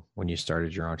knew when you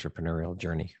started your entrepreneurial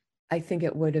journey? I think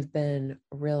it would have been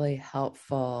really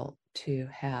helpful to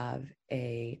have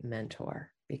a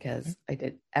mentor, because I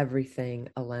did everything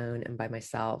alone and by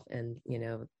myself and,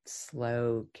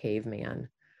 slow caveman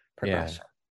progression.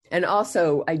 And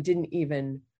also I didn't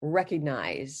even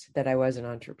recognize that I was an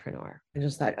entrepreneur. I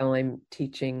just thought, I'm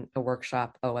teaching a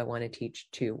workshop. I want to teach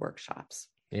 2 workshops.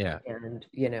 Yeah. And,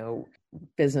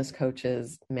 business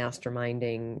coaches,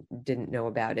 masterminding, didn't know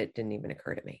about it, didn't even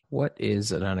occur to me. What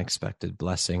is an unexpected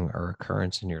blessing or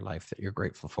occurrence in your life that you're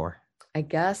grateful for? I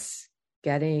guess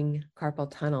getting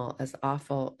carpal tunnel, as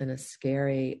awful and as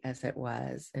scary as it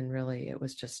was, and really it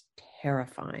was just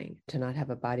terrifying to not have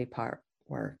a body part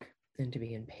work and to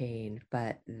be in pain,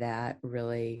 but that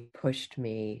really pushed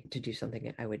me to do something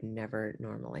that I would never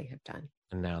normally have done.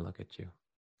 And now look at you.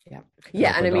 Yeah.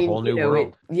 Yeah. And I mean, a whole new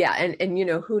world. And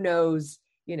who knows,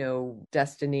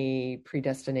 destiny,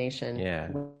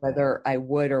 predestination, whether I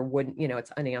would or wouldn't,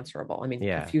 it's unanswerable. I mean,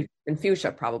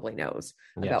 Confucia probably knows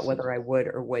about whether I would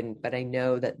or wouldn't, but I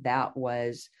know that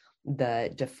was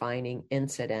the defining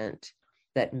incident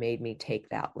that made me take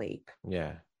that leap.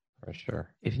 Yeah, for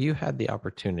sure. If you had the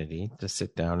opportunity to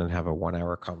sit down and have a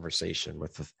 1-hour conversation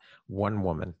with one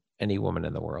woman, any woman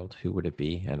in the world, who would it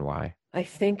be and why? I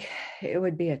think it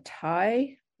would be a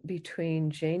tie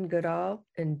between Jane Goodall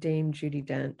and Dame Judi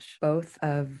Dench, both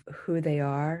of who they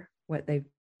are, what they've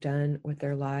done with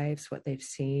their lives, what they've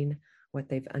seen, what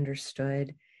they've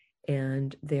understood,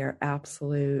 and their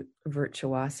absolute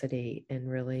virtuosity in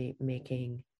really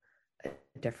making a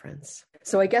difference.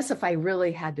 So I guess if I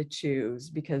really had to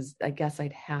choose, because I guess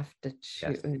I'd have to choose.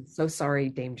 Yes. I'm so sorry,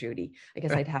 Dame Judi. I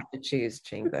guess I'd have to choose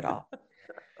Jane Goodall.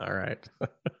 All right.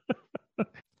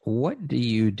 What do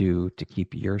you do to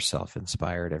keep yourself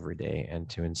inspired every day and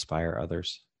to inspire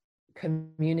others?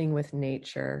 Communing with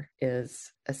nature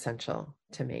is essential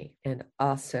to me. And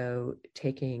also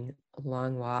taking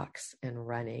long walks and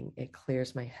running. It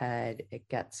clears my head. It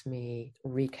gets me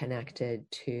reconnected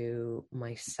to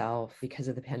myself. Because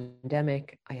of the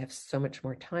pandemic, I have so much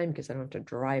more time because I don't have to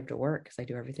drive to work because I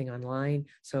do everything online.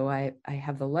 So I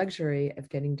have the luxury of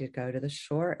getting to go to the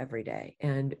shore every day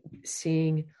and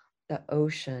seeing the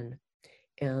ocean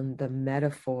and the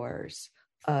metaphors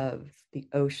of the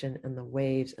ocean and the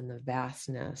waves and the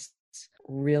vastness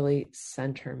really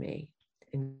center me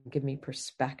and give me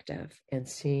perspective, and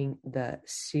seeing the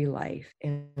sea life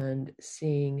and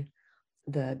seeing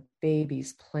the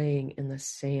babies playing in the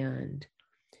sand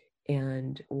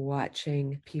and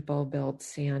watching people build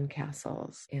sand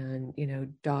castles and,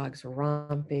 dogs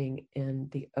romping in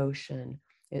the ocean.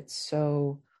 It's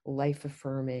so life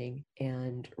affirming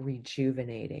and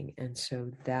rejuvenating. And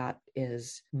so that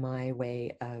is my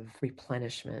way of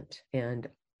replenishment, and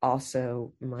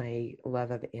also my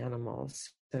love of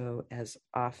animals. So as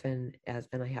often as,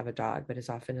 and I have a dog, but as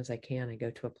often as I can, I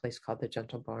go to a place called the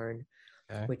Gentle Barn,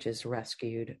 which is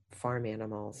rescued farm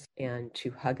animals. And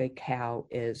to hug a cow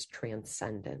is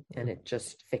transcendent, and it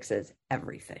just fixes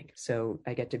everything. So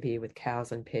I get to be with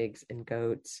cows and pigs and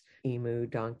goats, emu,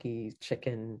 donkey,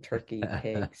 chicken, turkey,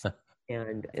 pigs.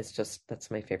 And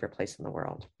that's my favorite place in the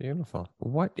world. Beautiful.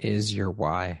 What is your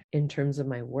why? In terms of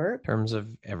my work? In terms of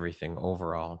everything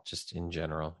overall, just in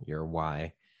general, your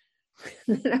why.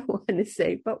 Then I want to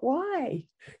say, but why?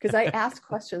 Because I ask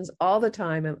questions all the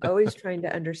time. I'm always trying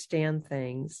to understand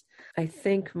things. I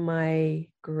think my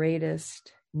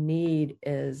greatest need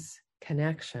is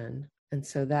connection. And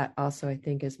so that also, I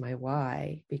think, is my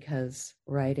why, because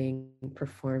writing,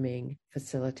 performing,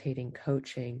 facilitating,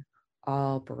 coaching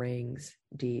all brings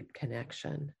deep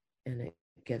connection, and it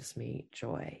gives me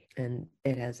joy. And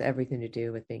it has everything to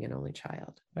do with being an only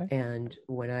child. Okay. And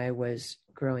when I was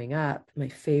growing up, my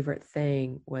favorite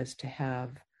thing was to have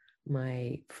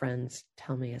my friends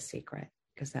tell me a secret,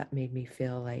 because that made me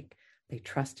feel like they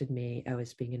trusted me. I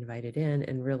was being invited in.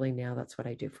 And really now that's what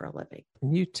I do for a living.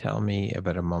 Can you tell me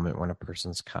about a moment when a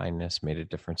person's kindness made a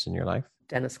difference in your life?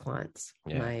 Dennis Klontz,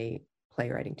 my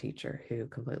playwriting teacher, who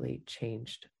completely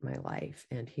changed my life.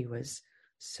 And he was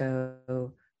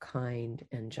so kind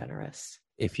and generous.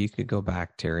 If you could go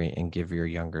back, Terry, and give your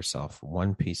younger self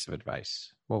one piece of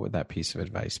advice, what would that piece of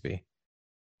advice be?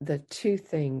 The two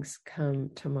things come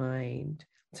to mind.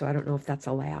 So I don't know if that's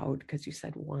allowed, because you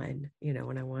said one,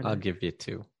 when I want. I'll give you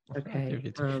two. Okay. Give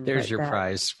you two. There's your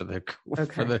prize for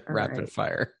the rapid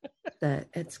fire. That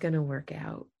it's going to work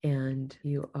out, and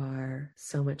you are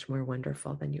so much more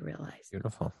wonderful than you realize.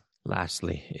 Beautiful.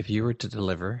 Lastly, if you were to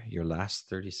deliver your last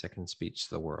 30-second speech to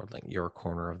the world, like your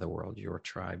corner of the world, your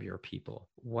tribe, your people,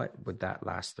 what would that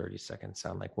last 30 seconds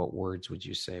sound like? What words would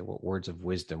you say? What words of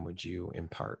wisdom would you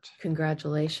impart?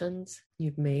 Congratulations.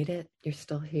 You've made it. You're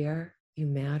still here. You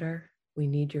matter. We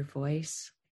need your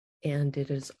voice. And it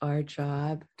is our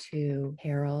job to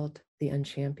herald the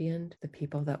unchampioned, the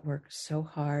people that work so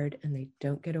hard and they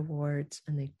don't get awards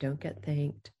and they don't get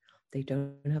thanked. They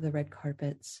don't have the red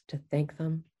carpets, to thank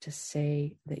them, to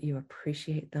say that you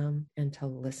appreciate them, and to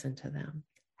listen to them.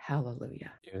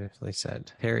 Hallelujah. Beautifully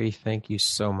said. Terry, thank you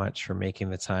so much for making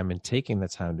the time and taking the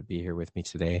time to be here with me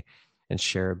today and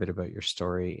share a bit about your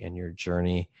story and your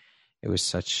journey. It was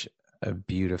such a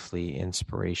beautifully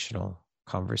inspirational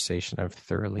conversation. I've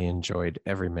thoroughly enjoyed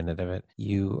every minute of it.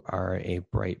 You are a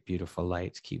bright, beautiful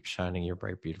light. Keep shining your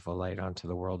bright, beautiful light onto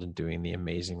the world and doing the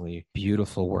amazingly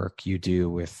beautiful work you do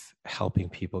with helping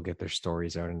people get their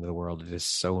stories out into the world. It is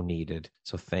so needed.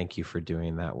 So thank you for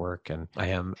doing that work. And I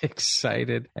am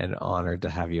excited and honored to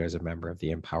have you as a member of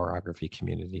the Empowerography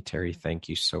community. Terry, thank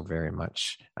you so very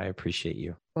much. I appreciate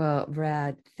you. Well,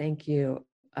 Brad, thank you.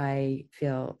 I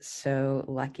feel so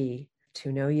lucky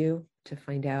to know you, to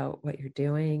find out what you're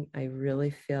doing. I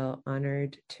really feel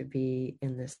honored to be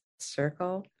in this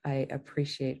circle. I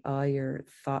appreciate all your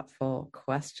thoughtful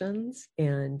questions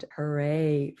and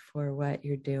hooray for what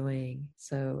you're doing.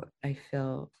 So I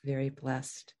feel very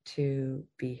blessed to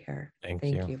be here. Thank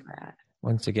you, Brad.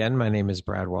 Once again, my name is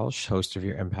Brad Walsh, host of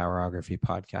your Empowerography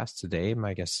podcast. Today,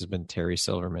 my guest has been Terry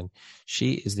Silverman.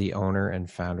 She is the owner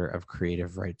and founder of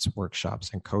Creative Rights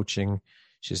Workshops and Coaching.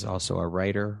 She's also a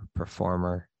writer,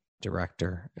 performer,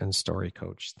 director, and story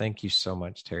coach. Thank you so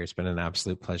much, Terry. It's been an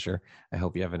absolute pleasure. I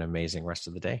hope you have an amazing rest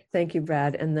of the day. Thank you,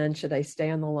 Brad. And then should I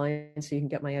stay on the line so you can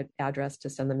get my address to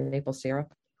send them maple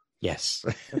syrup? Yes.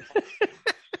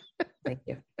 Thank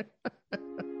you.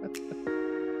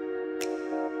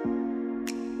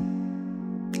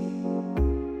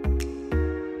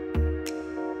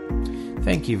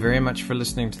 Thank you very much for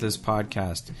listening to this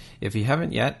podcast. If you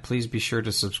haven't yet, please be sure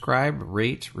to subscribe,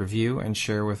 rate, review, and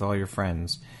share with all your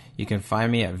friends. You can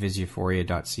find me at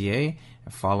visuphoria.ca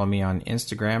and follow me on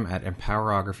Instagram at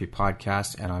Empowerography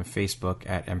Podcast and on Facebook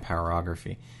at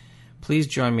Empowerography. Please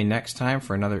join me next time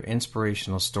for another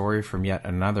inspirational story from yet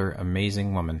another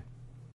amazing woman.